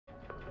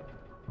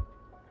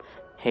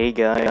Hey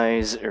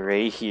guys,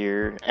 Ray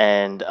here,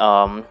 and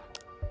I'm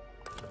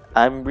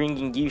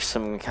bringing you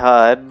some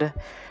COD,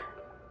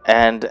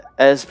 and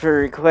as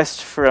per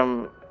request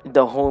from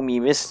the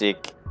homie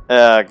Mystic,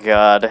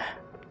 God,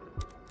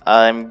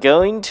 I'm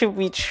going to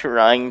be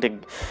trying to.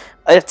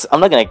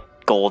 I'm not gonna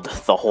gold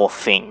the whole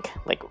thing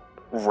like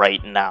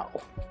right now,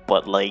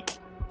 but like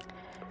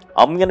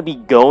I'm gonna be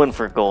going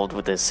for gold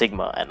with the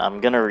Cigma, and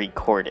I'm gonna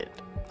record it.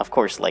 Of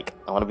course, like,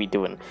 I want to be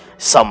doing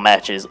some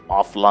matches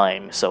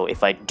offline, so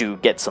if I do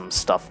get some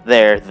stuff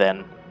there,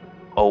 then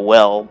oh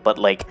well, but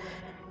like,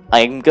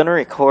 I'm gonna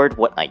record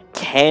what I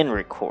can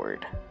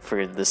record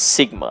for the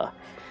Cigma.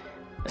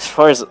 As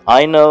far as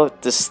I know,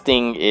 this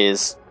thing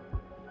is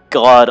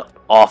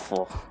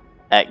god-awful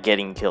at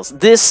getting kills.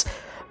 This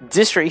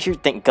right here,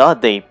 thank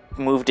god they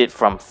moved it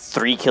from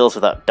 3 kills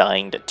without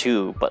dying to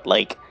 2, but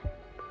like,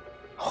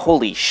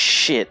 holy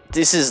shit,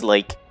 this is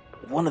like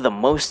one of the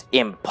most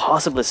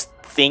impossiblest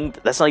thing.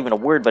 That's not even a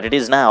word, but it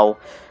is now.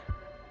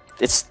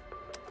 It's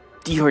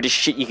the hardest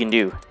shit you can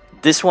do.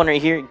 This one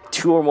right here,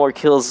 2 or more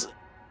kills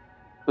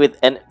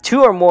with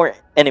 2 or more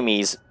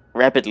enemies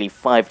rapidly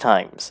 5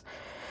 times.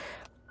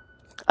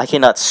 I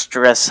cannot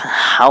stress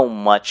how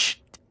much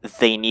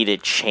they need to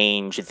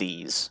change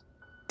these.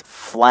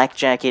 Flak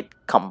Jacket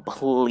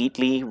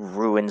completely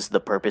ruins the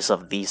purpose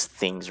of these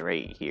things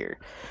right here.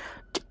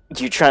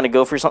 You trying to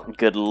go for something?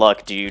 Good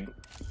luck, dude.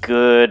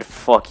 Good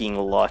fucking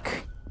luck.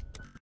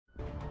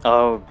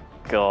 Oh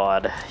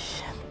god.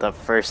 The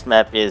first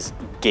map is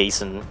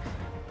Gason.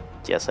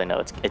 Yes, I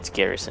know it's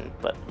Garrison,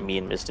 but me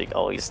and Mystic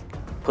always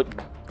put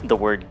the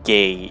word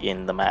gay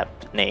in the map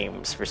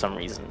names for some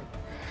reason.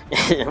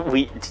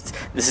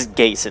 This is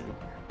Gason.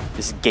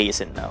 This is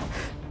Gason now.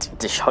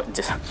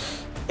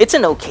 It's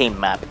an okay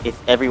map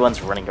if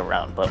everyone's running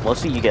around, but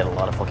mostly you get a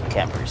lot of fucking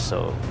campers,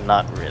 so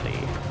not really.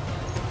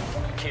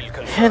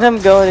 And I'm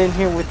going in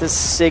here with the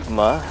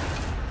Cigma.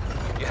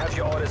 You have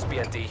your orders,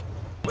 BND.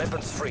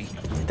 Weapons free.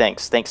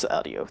 Thanks,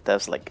 audio. That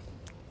was like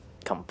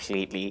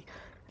completely.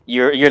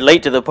 You're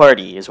late to the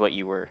party, is what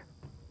you were.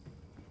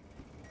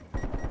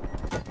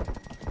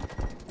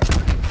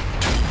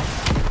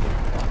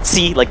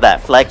 See, like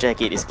that. Flak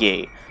Jacket is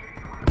gay.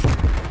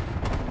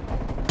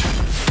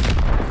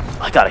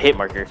 I got a hit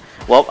marker.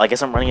 Well, I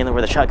guess I'm running in there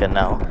with a shotgun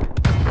now.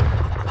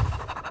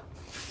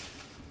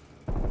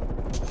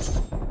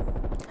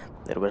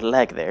 Little bit of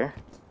lag there.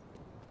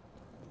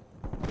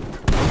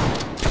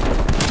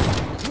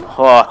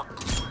 Oh.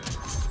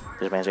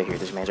 There's a man's right here,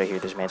 there's a man's right here,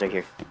 there's a man's right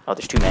here. Oh,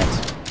 there's 2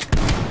 mans.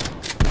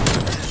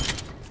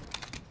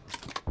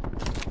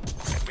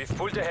 We've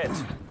pulled ahead.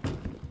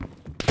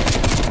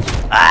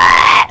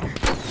 Ah!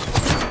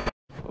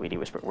 Weedy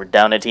Whisper, we're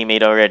down a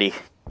teammate already.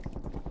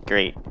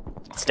 Great.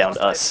 It's down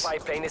to us. Spy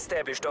plane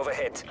established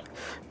overhead.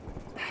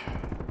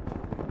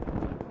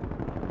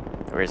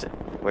 Where is it?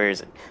 Where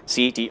is it?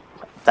 See,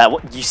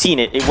 you seen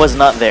it. It was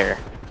not there.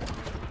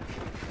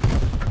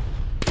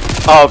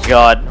 Oh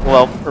god.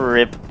 Well,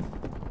 rip.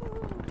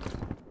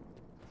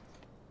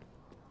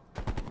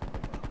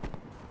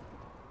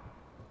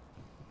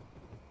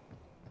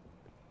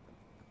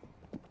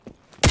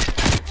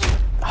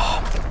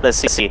 Oh, let's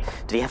see.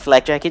 Did he have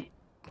Flak Jacket?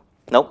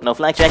 Nope, no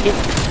Flak Jacket.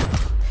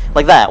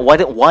 Like that. Why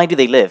do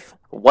they live?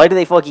 Why do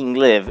they fucking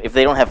live if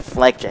they don't have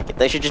Flak Jacket?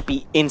 That should just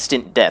be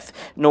instant death,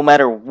 no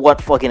matter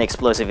what fucking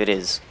explosive it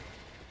is.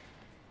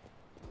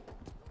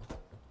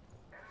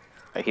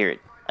 I hear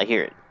it. I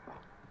hear it.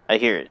 I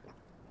hear it.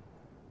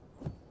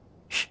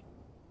 Shh.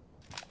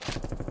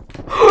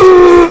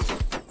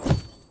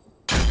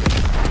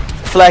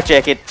 Flak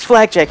Jacket.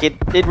 Flak Jacket.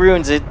 It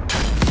ruins it.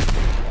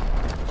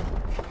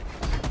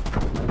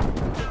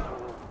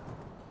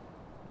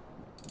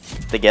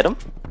 They get him?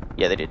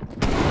 Yeah, they did.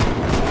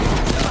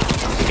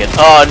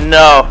 Oh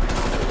no!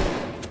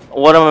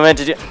 What am I meant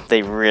to do?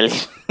 They really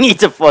need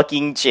to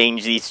fucking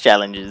change these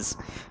challenges.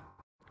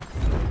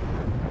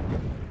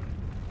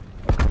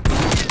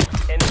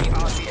 Enemy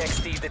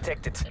RCXD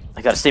detected.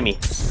 I got a stimmy.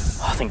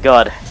 Oh, thank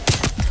god.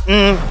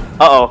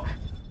 Uh-oh.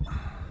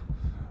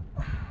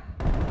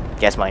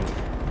 Gas mine.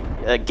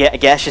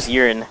 Gaseous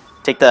urine.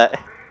 Take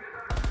that.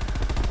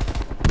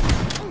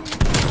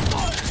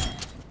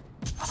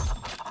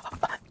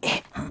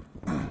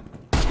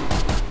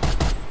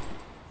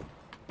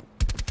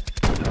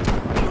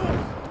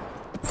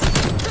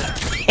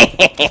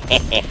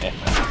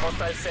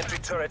 Hostile sentry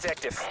turret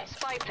active.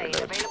 Spy plane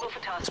available for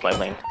tasking. Spy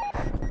plane.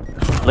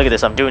 Look at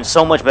this. I'm doing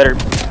so much better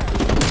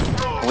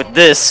with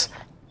this.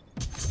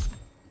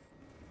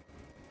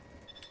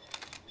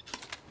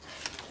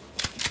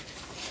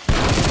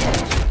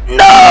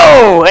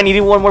 No! I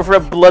needed one more for a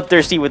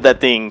bloodthirsty with that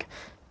thing.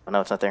 Oh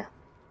no, it's not there.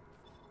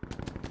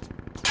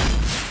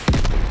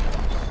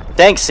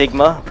 Thanks,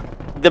 Cigma.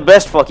 The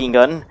best fucking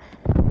gun.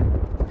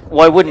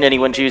 Why wouldn't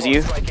anyone choose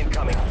you?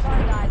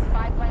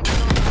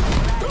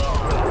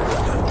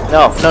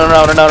 No.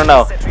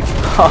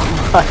 Oh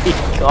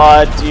my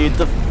god, dude.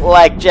 The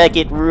Flak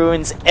Jacket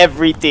ruins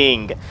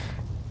everything.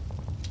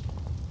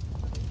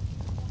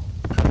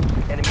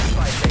 Enemy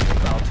spy plane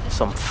inbound.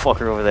 Some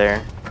fucker over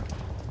there.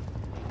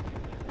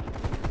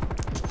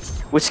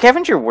 Would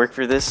Scavenger work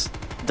for this?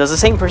 Does the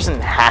same person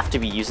have to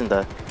be using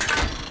the...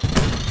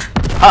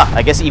 Huh,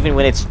 I guess even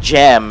when it's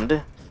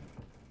jammed.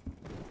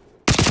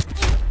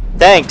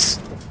 Thanks!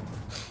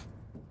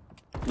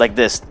 Like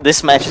this.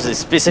 This matches it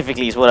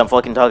specifically is what I'm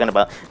fucking talking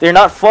about. They're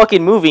not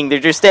fucking moving, they're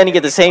just standing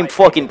at the same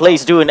fucking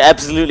place doing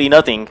absolutely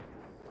nothing.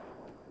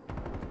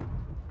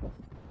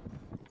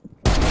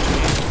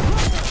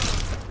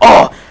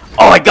 Oh!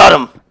 Oh, I got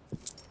him!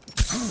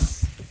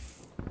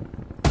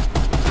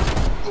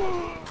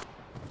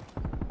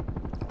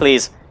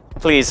 Please.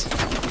 Please.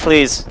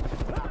 Please.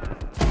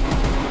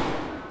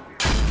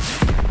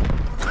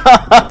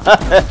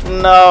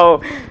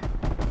 No!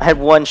 I had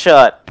one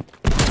shot.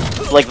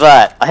 Like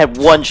that. I had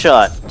one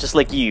shot. Just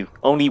like you.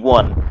 Only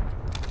one.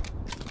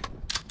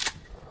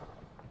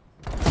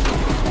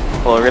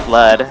 Oh, rip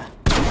lad.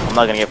 I'm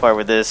not gonna get far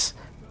with this.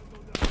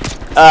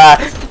 Ah!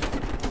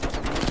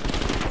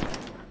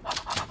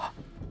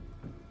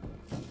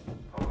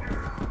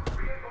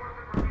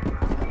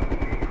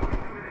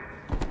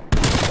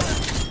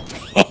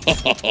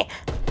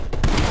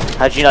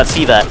 How'd you not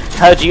see that?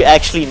 How'd you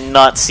actually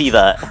not see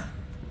that?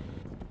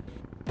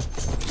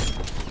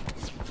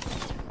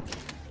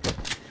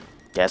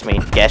 Gas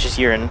main, gaseous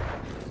urine.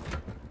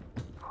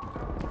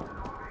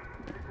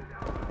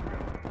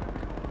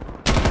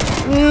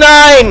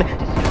 Nine!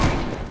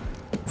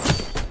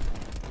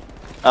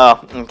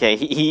 Oh, okay.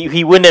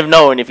 He wouldn't have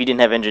known if he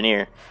didn't have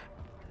engineer.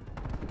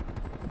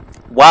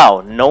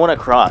 Wow, no one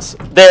across.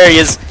 There he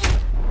is!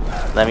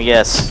 Let me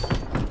guess.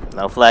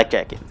 No flak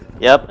jacket.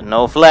 Yep,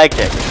 no flak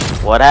jacket.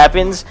 What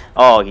happens?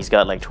 Oh, he's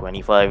got like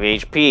 25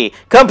 HP.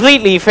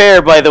 Completely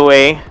fair, by the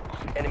way.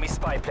 Enemy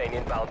spy plane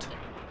inbound.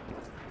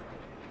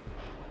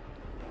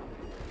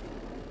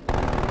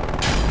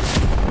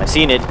 I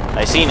seen it.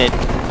 I seen it.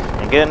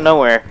 Ain't getting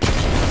nowhere.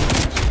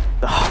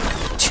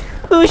 Oh,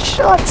 2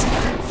 shots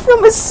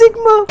from a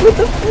Cigma with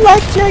a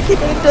flak jacket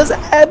and it does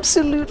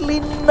absolutely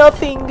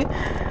nothing.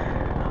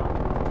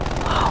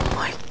 Oh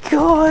my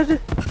god.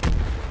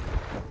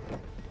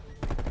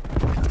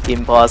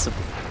 Impossible.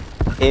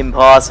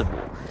 Impossible.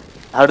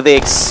 How do they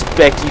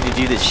expect you to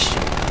do this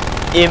shit?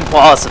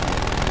 Impossible.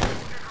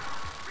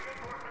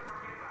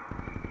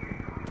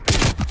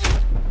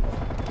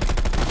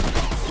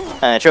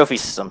 Trophy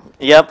system.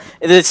 Yep,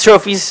 the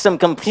trophy system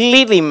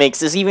completely makes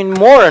this even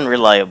more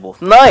unreliable.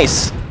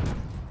 Nice!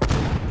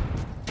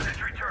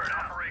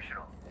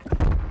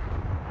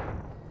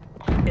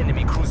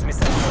 Enemy cruise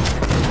missile.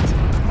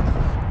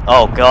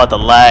 Oh god, the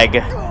lag.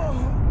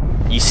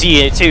 You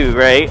see it too,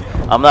 right?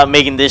 I'm not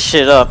making this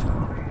shit up.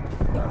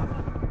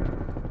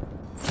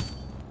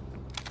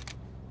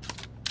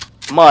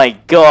 My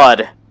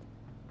god.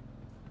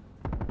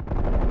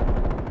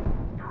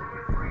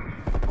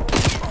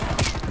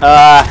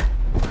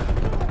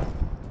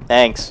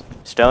 Thanks.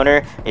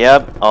 Stoner,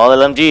 yep, all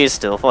LMGs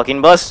still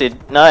fucking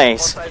busted.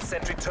 Nice.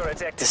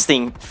 This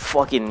thing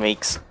fucking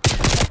makes...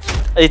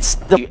 It's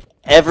the... You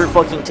ever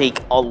fucking take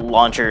a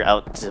launcher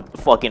out to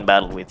fucking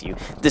battle with you.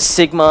 The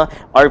Cigma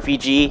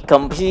RPG,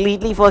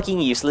 completely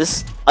fucking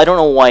useless. I don't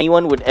know why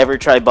anyone would ever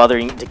try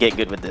bothering to get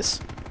good with this.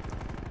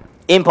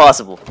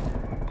 Impossible.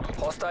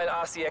 Hostile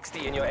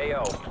RCXD in your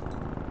AO.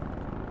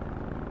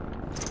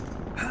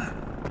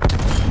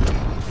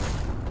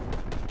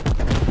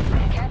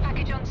 Care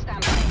package on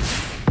standby.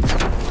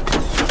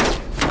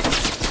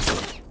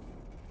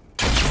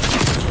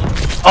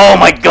 Oh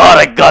my god,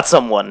 I got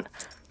someone!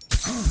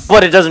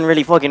 But it doesn't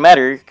really fucking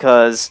matter,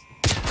 cause...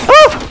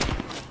 Oh!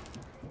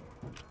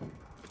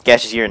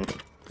 Gaseous urine.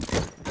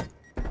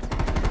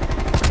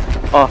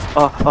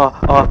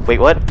 Oh, wait,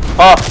 what?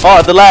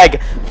 Oh, the lag!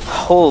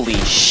 Holy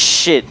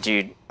shit,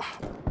 dude.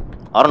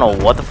 I don't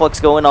know what the fuck's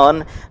going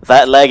on.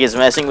 That lag is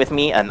messing with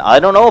me, and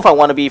I don't know if I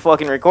want to be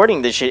fucking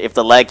recording this shit if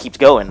the lag keeps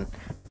going.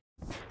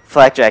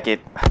 Flak jacket.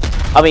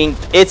 I mean,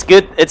 it's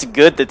good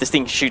that this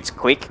thing shoots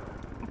quick,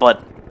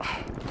 but...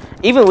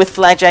 Even with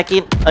flak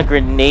jacket, a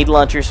grenade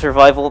launcher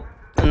survival,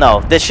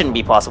 no, this shouldn't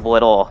be possible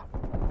at all.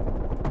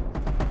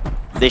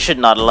 They should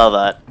not allow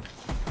that.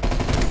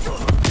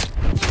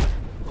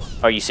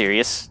 Are you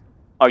serious?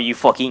 Are you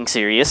fucking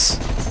serious?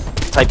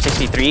 Type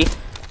 63?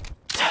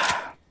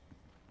 God,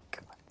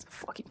 it's a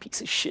fucking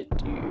piece of shit,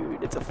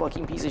 dude. It's a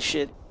fucking piece of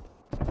shit.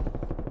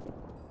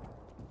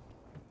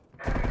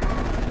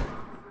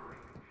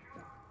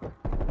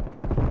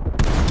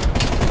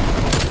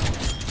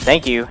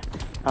 Thank you.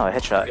 Oh, a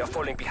headshot. We are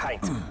falling behind.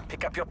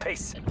 Pick up your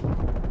pace.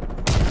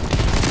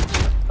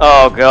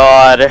 Oh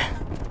god.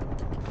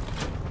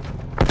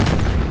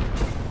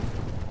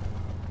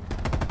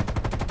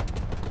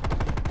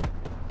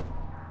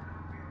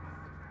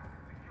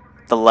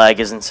 The lag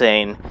is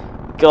insane.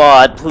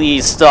 God,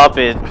 please stop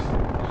it.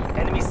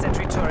 Enemy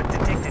sentry turret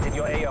detected in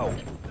your AO.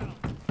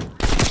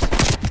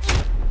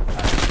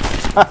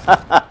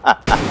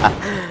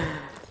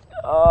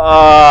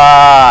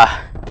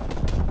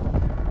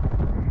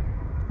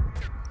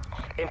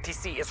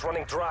 MTC is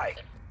running dry.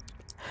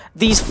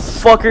 These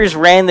fuckers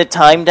ran the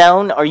time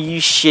down? Are you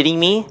shitting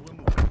me?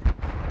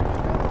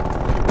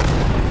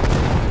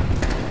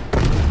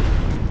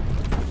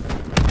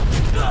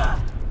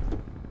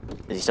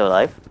 he still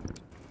alive?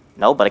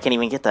 No, but I can't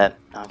even get that.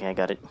 Okay, I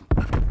got it.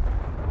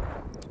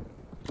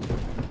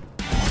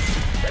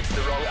 That's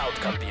the wrong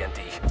outcome, BND.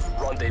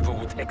 Rendezvous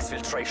with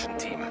exfiltration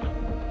team.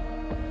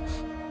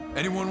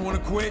 Anyone want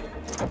to quit?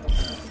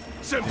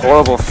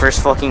 Horrible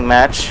first fucking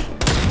match.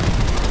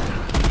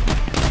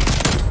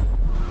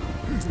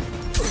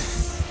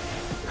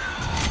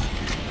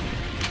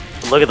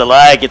 Look at the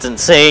lag, it's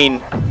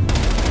insane.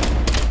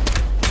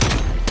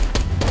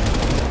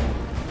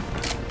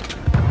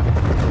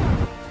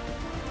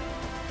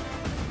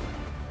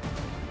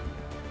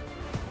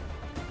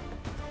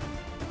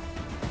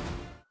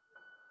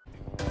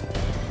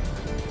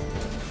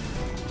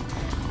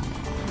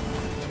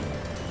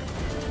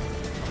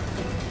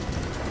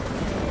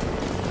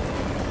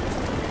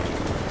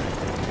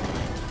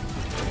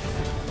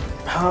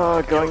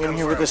 Oh, going in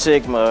here with the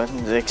Cigma.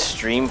 The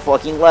extreme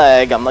fucking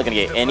lag. I'm not gonna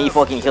get any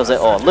fucking kills at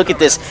all. Look at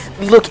this.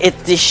 Look at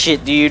this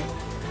shit, dude.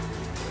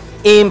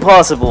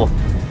 Impossible.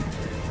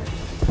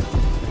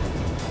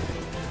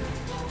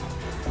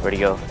 Where'd he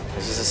go?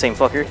 Is this the same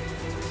fucker?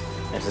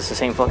 Is this the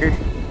same fucker?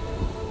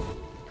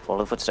 Follow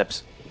the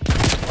footsteps.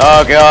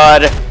 Oh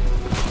god.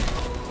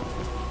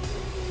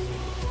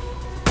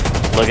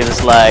 Look at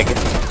this lag.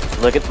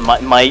 Look at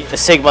my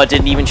Cigma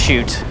didn't even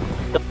shoot.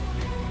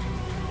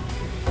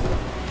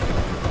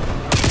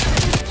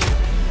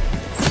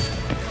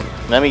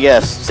 Let me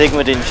guess,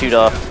 Cigma didn't shoot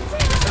off.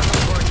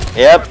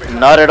 Yep,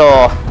 not at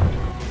all.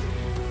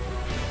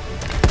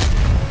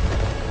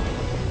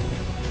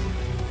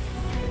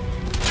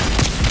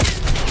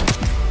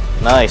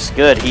 Nice,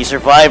 good. He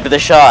survived the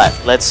shot.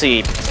 Let's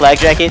see. Flak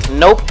jacket?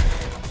 Nope.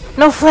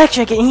 No flak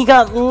jacket. He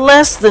got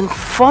less than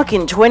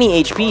fucking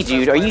 20 HP,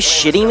 dude. Are you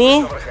shitting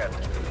me?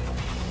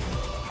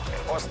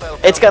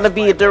 It's gotta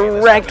be a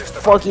direct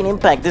fucking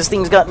impact. This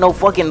thing's got no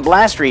fucking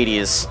blast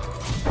radius.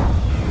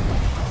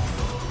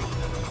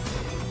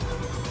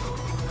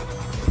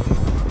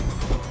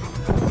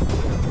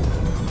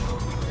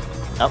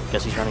 Oh,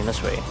 guess he's running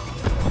this way.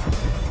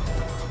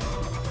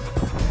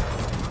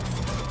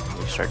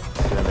 We start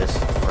doing this.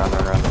 Run,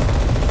 run, run.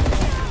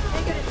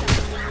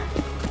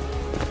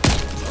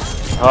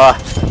 Oh,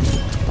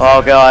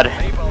 oh god.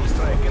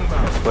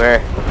 Where?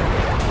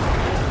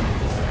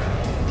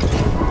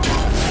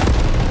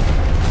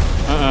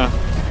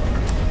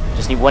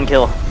 Just need one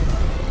kill.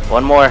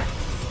 One more.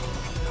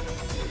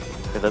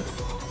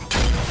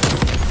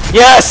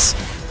 Yes!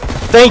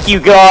 Thank you,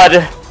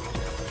 God!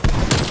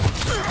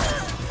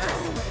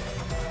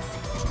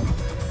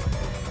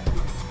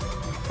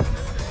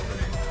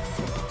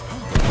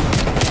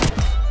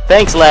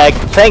 Thanks, lag.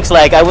 Thanks,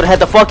 lag. I would have had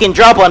the fucking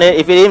drop on it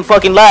if it didn't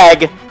fucking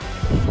lag.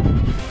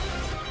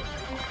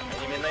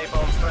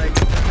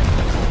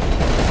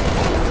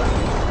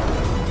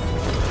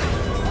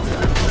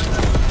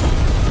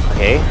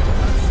 Okay.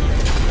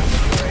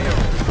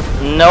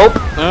 Nope.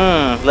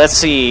 Let's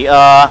see.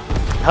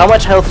 How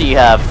much health do you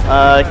have?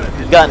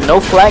 You got no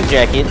flak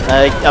jacket.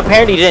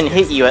 Apparently didn't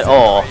hit you at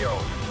all.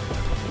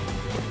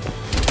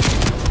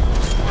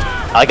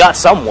 I got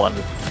someone.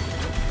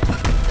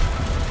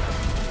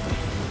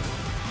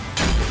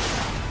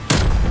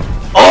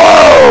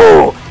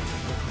 Oh!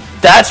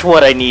 That's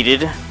what I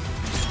needed.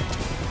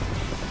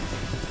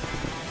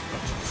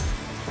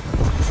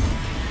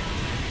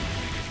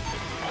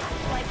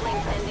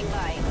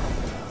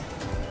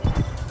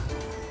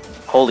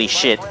 Holy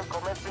shit.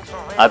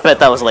 I bet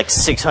that was like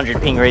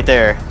 600 ping right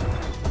there.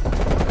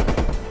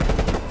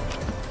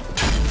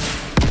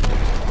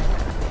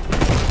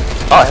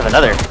 Oh, I have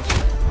another.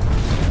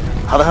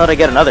 How the hell did I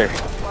get another?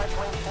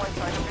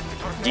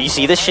 Do you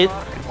see this shit?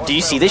 Do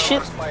you see this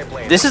shit?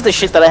 This is the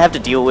shit that I have to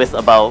deal with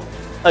about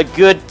a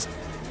good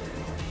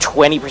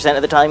 20%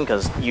 of the time,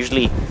 because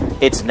usually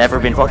it's never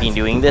been fucking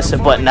doing this,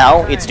 but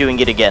now it's doing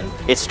it again.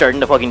 It's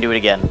starting to fucking do it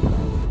again.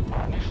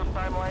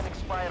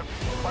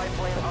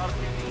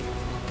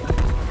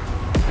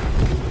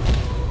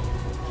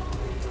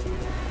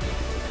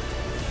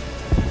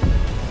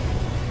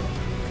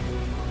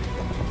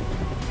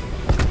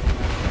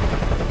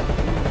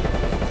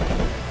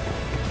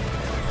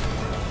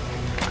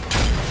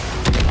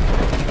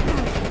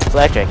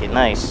 Flak jacket,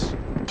 nice.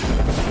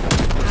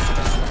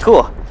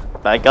 Cool.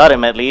 I got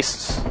him at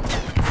least.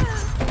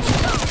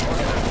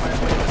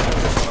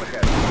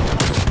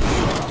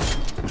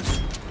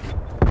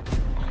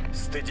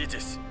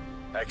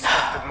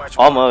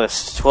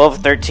 Almost.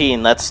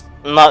 12-13. That's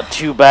not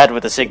too bad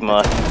with the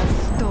Cigma.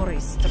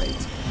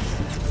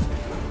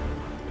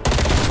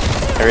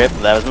 Rip,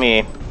 that was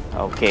me.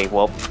 Okay,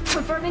 well.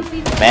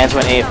 Mans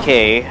went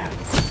AFK.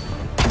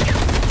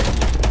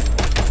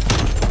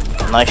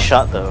 Nice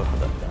shot though.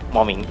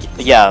 Well, I mean,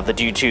 yeah, the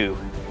dude too.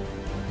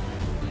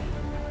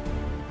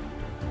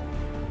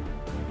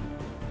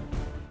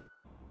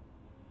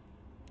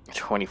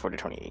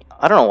 $24-28.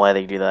 I don't know why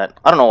they do that.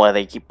 I don't know why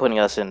they keep putting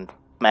us in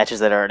matches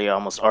that are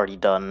already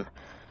done.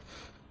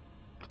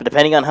 But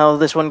depending on how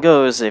this one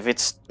goes, if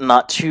it's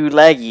not too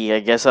laggy, I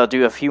guess I'll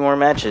do a few more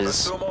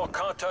matches.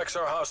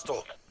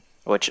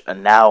 Which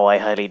now I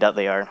highly doubt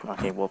they are.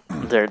 Okay, well,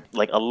 they're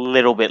like a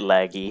little bit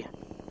laggy.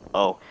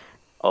 Oh.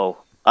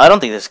 I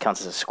don't think this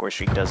counts as a score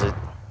streak, does it?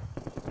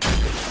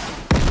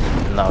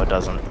 No, it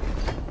doesn't.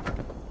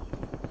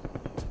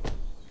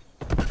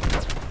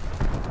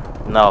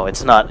 No,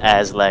 it's not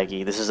as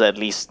laggy. This is at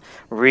least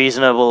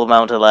reasonable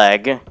amount of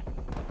lag.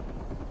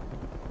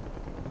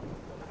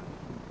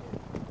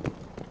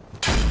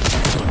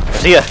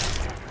 See ya!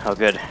 Oh,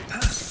 good.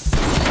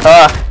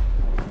 Ah!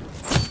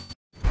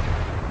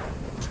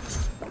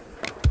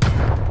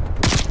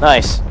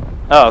 Nice.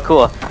 Oh,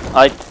 cool.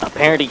 I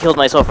apparently killed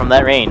myself from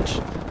that range.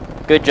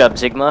 Good job,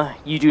 Cigma.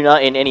 You do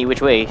not in any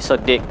which way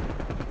suck dick.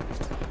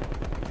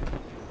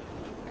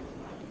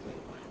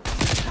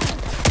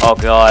 Oh,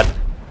 God.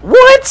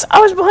 What? I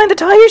was behind the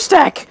tire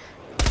stack!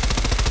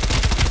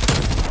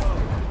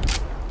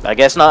 I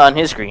guess not on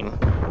his screen.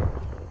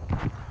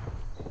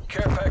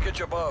 Care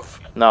package above.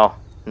 No,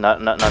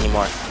 not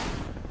anymore.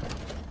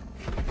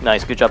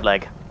 Nice, good job,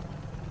 lag.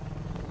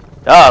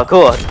 Oh,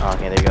 cool. Oh,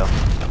 okay, there you go.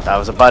 I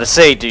was about to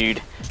say,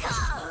 dude.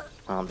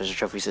 Oh, there's a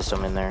trophy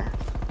system in there.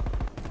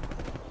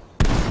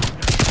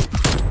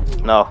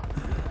 No.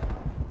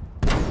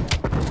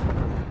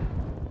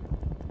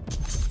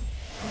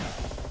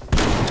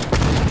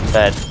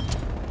 Bad.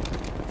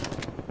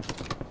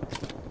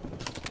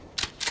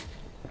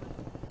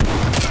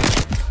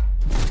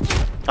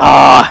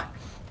 Ah!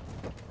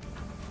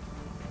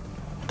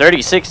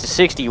 36 to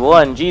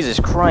 61. Jesus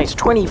Christ.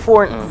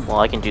 24. Well,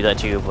 I can do that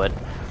too, but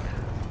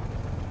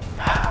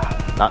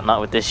not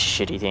with this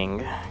shitty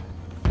thing.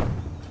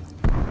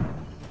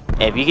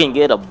 If you can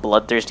get a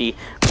bloodthirsty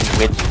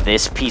with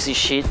this piece of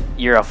shit,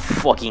 you're a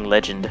fucking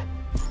legend.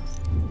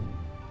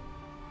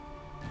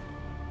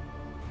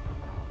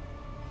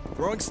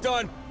 Throwing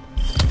stun.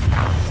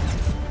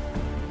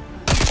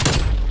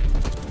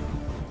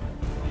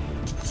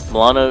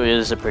 Milano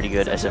is a pretty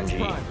good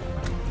SMG.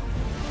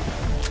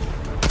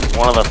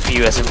 One of the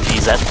few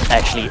SMGs that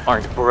actually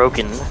aren't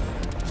broken.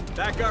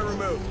 That got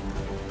removed.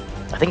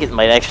 I think it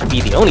might actually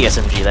be the only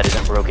SMG that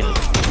isn't broken.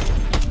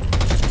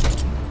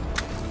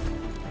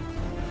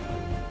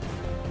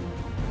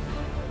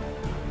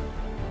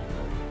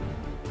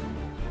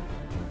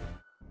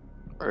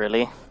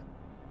 Really?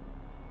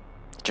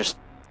 Just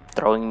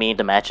throwing me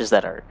into matches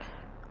that are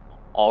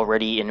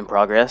already in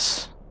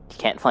progress? You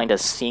can't find a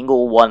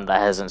single one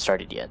that hasn't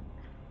started yet.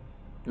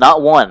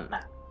 Not one.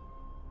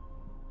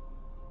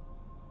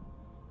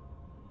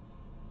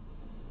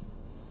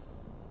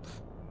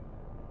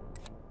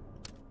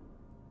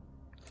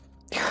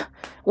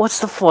 What's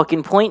the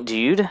fucking point,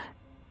 dude?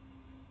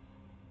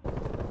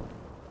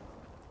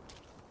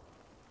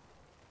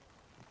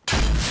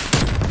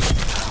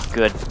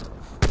 Good.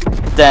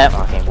 Damn.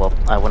 Okay, well,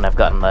 I wouldn't have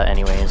gotten that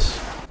anyways.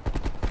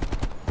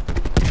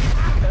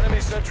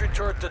 Enemy sentry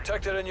turret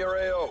detected in your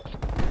AO.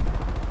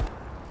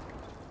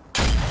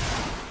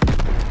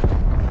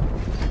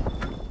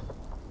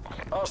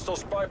 Hostile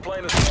spy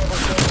plane is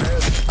almost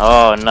overhead.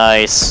 Oh,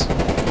 nice.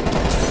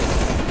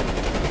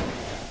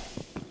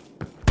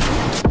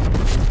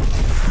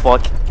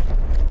 Fuck.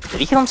 Did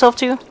he kill himself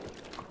too?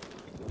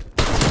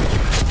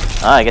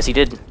 Ah, I guess he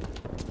did.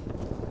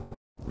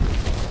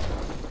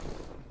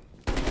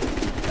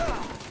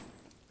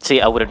 See,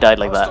 I would have died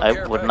like that.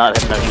 I would not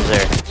have known he was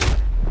there.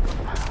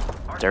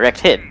 Direct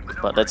hit,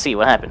 but let's see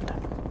what happened.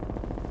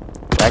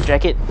 Flak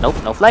jacket?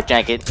 Nope, no flak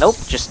jacket. Nope,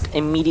 just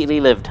immediately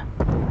lived.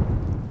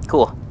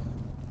 Cool.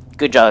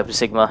 Good job,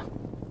 Cigma.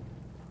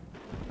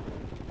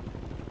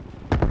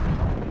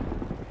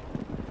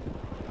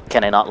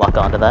 Can I not lock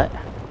onto that?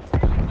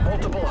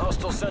 Multiple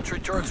hostile sentry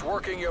turrets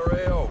working your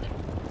AO.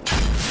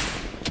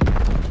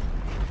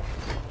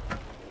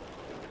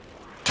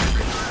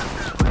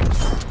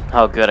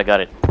 Oh, good, I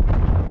got it.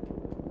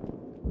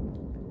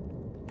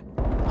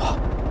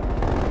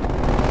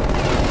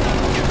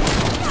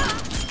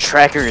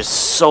 Tracker is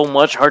so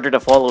much harder to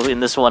follow in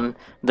this one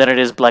than it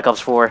is Black Ops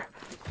 4.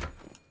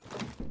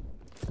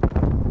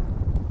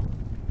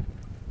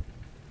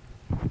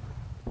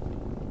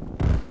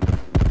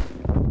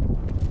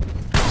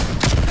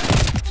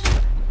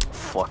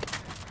 Fuck.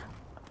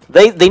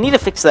 They need to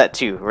fix that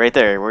too, right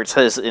there, where it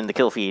says in the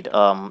kill feed,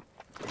 dual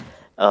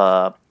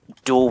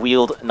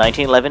wield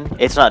 1911.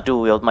 It's not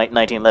dual wield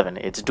 1911.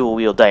 It's dual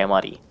wield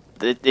Diamati.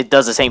 It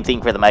does the same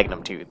thing for the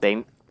Magnum too.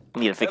 They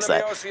need to fix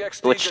that,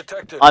 which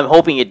I'm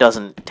hoping it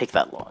doesn't take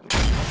that long.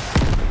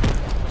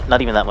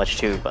 Not even that much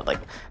too, but like,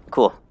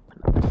 cool.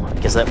 I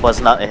guess that was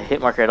not a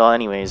hit marker at all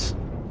anyways.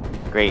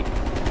 Great.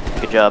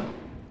 Good job.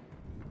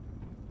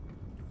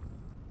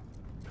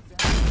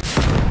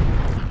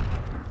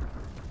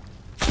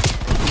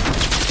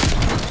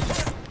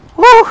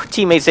 Woo!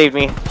 Teammate saved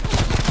me.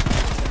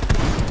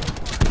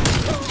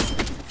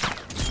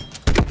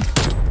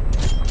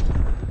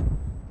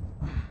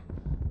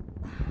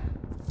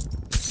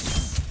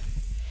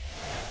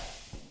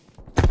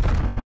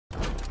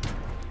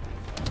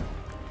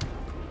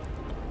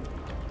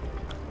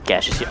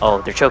 Gash is here.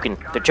 Oh, they're choking.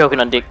 They're choking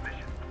on Dick.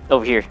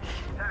 Over here.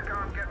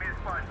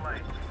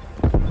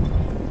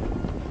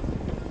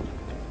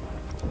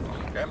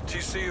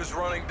 MTC is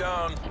running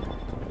down.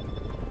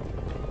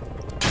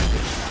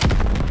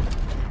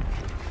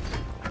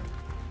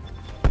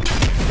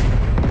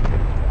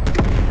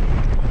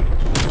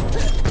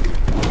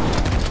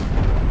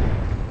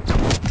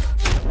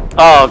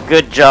 Oh,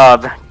 good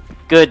job.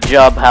 Good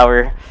job,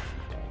 Power.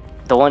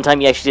 The one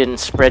time you actually didn't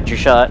spread your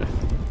shot.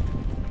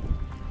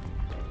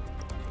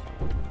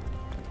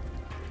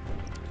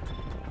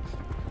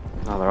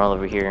 Oh, they're all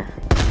over here.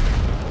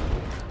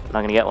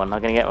 Not gonna get one,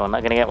 not gonna get one,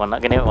 not gonna get one,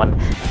 not gonna get one.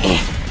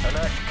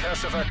 Enact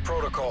Casevac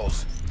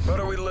protocols.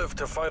 Better we live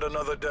to fight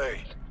another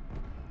day.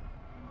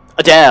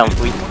 Oh, damn,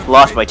 we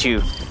lost by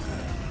 2.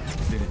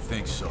 Didn't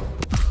think so.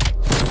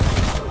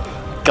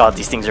 God,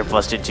 these things are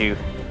busted too.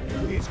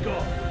 He's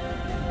gone.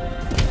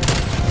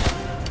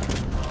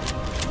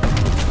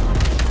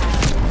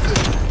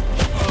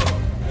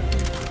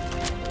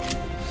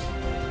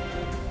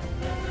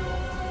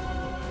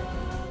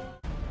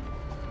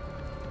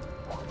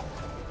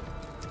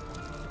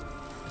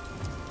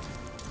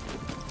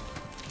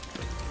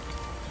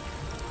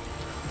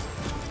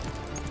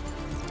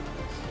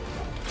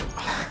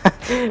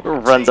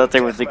 Runs out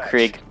there with the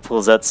Craig,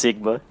 pulls out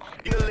Cigma.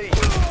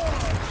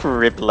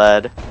 Rip,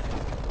 lad.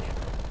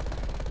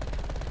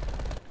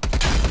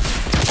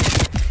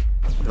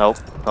 Nope,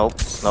 nope,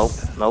 nope,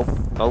 nope,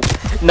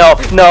 nope. No,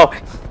 no!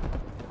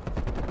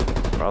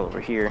 We're all over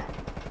here.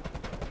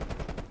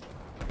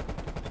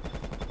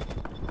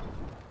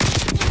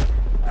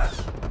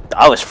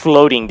 I was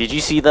floating, did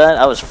you see that?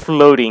 I was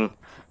floating.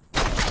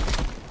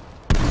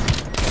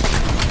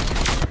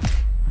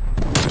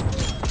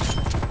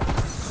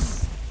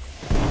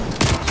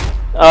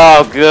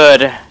 Oh,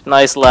 good.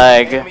 Nice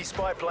lag. Enemy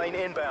spy plane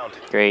inbound.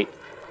 Great.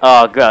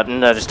 Oh god, no,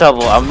 there's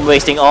trouble. I'm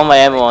wasting all my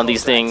ammo on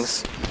these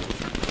things.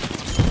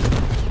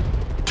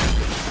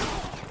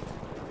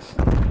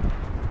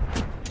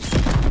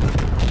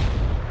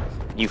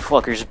 You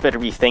fuckers better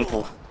be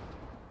thankful.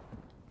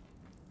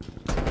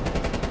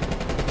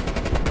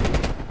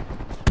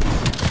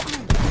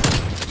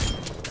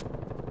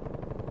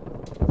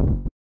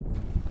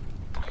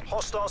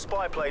 Hostile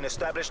spy plane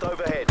established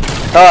overhead.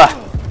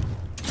 Ah!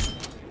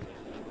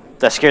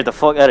 That scared the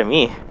fuck out of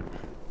me.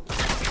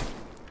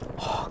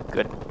 Oh,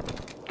 good.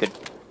 Good.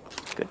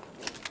 Good.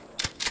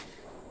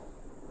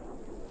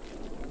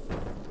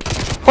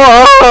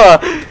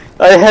 Oh!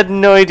 I had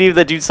no idea if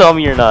that dude saw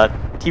me or not.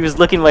 He was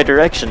looking my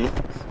direction.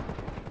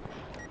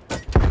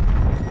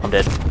 I'm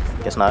dead.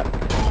 Guess not.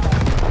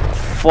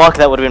 Fuck,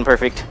 that would have been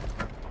perfect.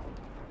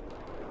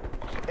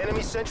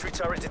 Enemy sentry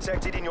turret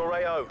detected in your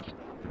AO.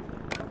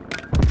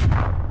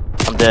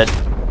 I'm dead.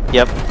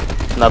 Yep.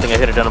 Nothing I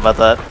could have done about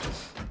that.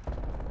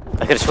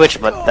 I could have switched,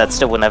 but that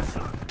still wouldn't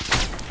have.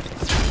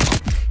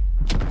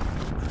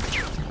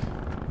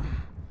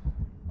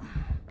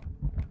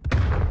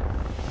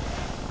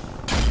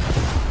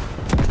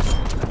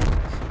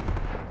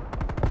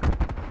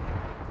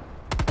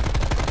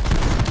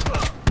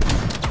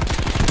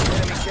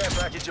 Enemy care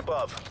package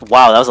above.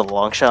 Wow, that was a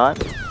long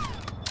shot.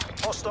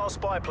 Hostile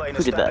spy plane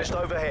Who did that?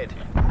 established overhead.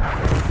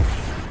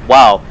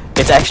 Wow,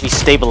 it's actually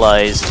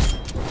stabilized.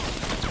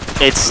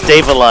 It's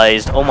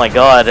stabilized. Oh my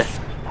god.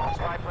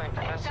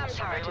 Sam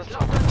turret is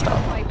locked onto the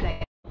spy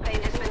plane.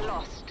 Plane has been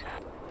lost.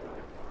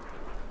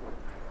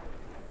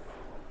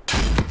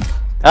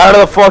 Out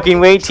of the fucking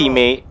way,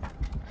 teammate.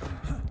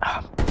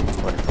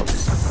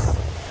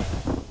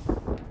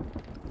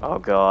 Oh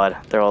god,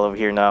 they're all over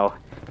here now.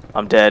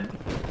 I'm dead.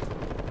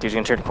 Dude's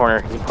gonna turn the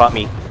corner. He caught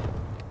me.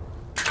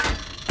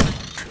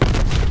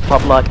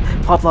 Pop lock,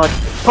 pop lock,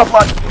 pop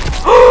lock.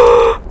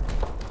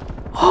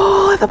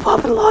 Oh, the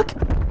pop and lock.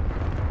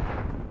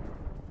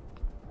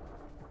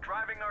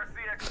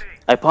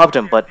 I popped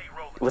him, but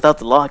without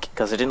the lock,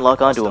 because I didn't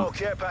lock onto him.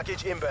 Hostile care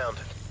package inbound.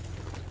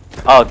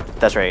 Oh,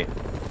 that's right.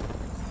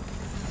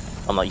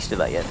 I'm not used to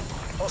that yet.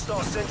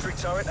 Hostile sentry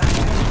turret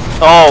active.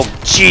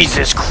 Oh,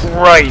 Jesus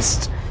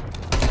Christ!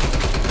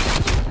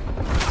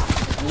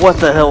 What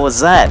the hell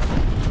was that?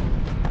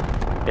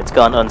 It's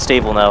gone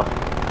unstable now.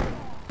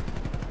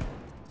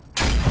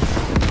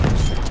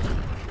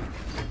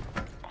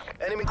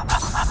 Enemy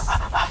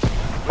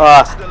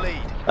Ah. the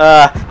lead.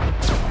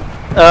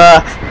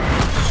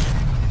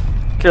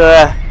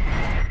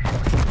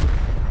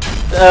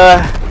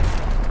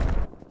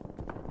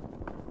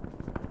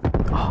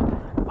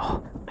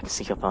 Oh, I can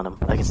sneak up on him.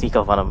 I can sneak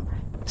up on him.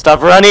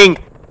 Stop running!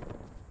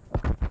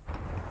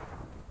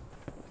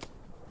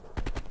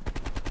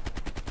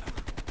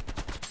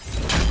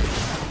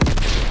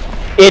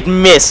 It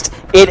missed.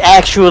 It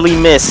actually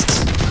missed.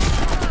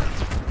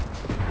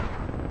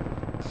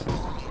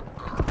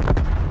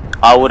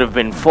 I would have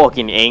been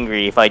fucking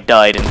angry if I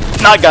died and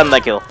not gotten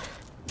that kill.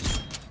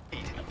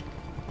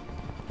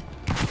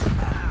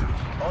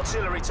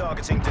 Artillery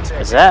targeting detected.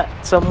 Is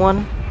that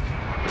someone?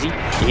 Is he?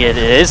 Yeah, it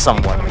is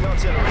someone. Incoming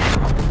artillery.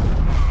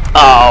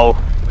 Oh.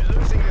 We're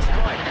losing this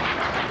fight.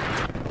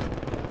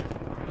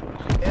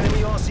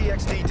 Enemy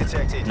RCXD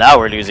detected. Now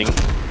we're losing.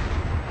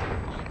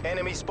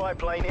 Enemy spy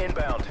plane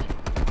inbound.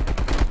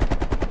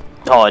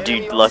 Oh,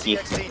 Enemy dude, lucky.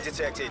 RCXD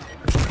detected.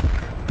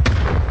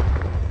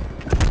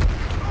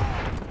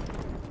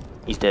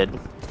 He's dead. No,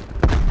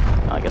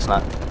 I guess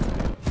not.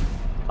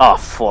 Oh, All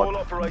fuck.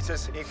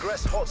 operators,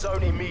 ingress hot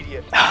zone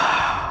immediate.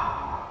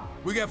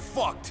 We got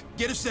fucked.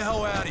 Get us the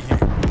hell out of here.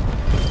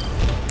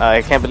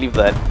 I can't believe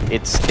that.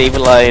 It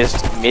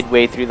stabilized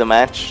midway through the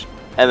match,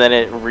 and then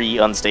it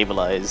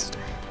re-unstabilized.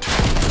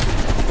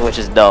 Which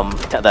is dumb.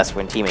 That's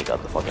when teammate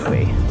got the fucking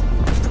way.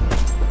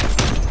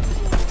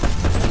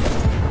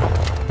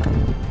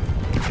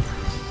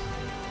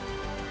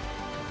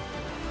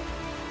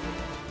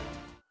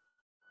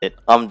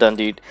 I'm done,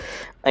 dude.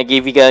 I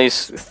gave you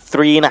guys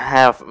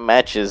 3.5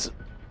 matches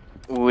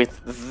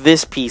with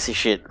this piece of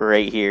shit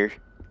right here.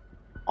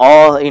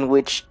 All in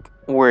which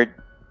were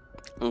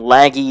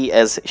laggy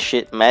as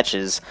shit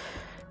matches.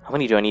 How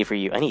many do I need for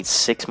you? I need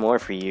 6 more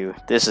for you.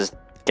 This is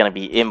gonna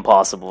be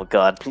impossible.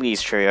 God,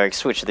 please, Treyarch,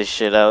 switch this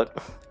shit out.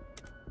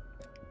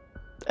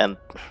 And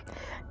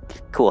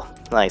cool,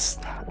 nice.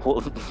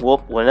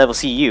 We'll never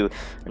see you.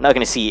 We're not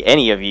gonna see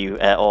any of you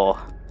at all.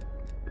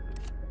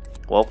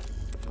 Well,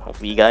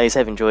 hopefully you guys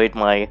have enjoyed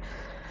my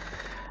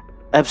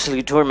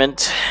absolute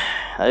torment.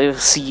 I'll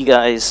see you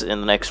guys in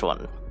the next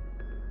one.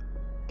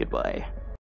 Goodbye.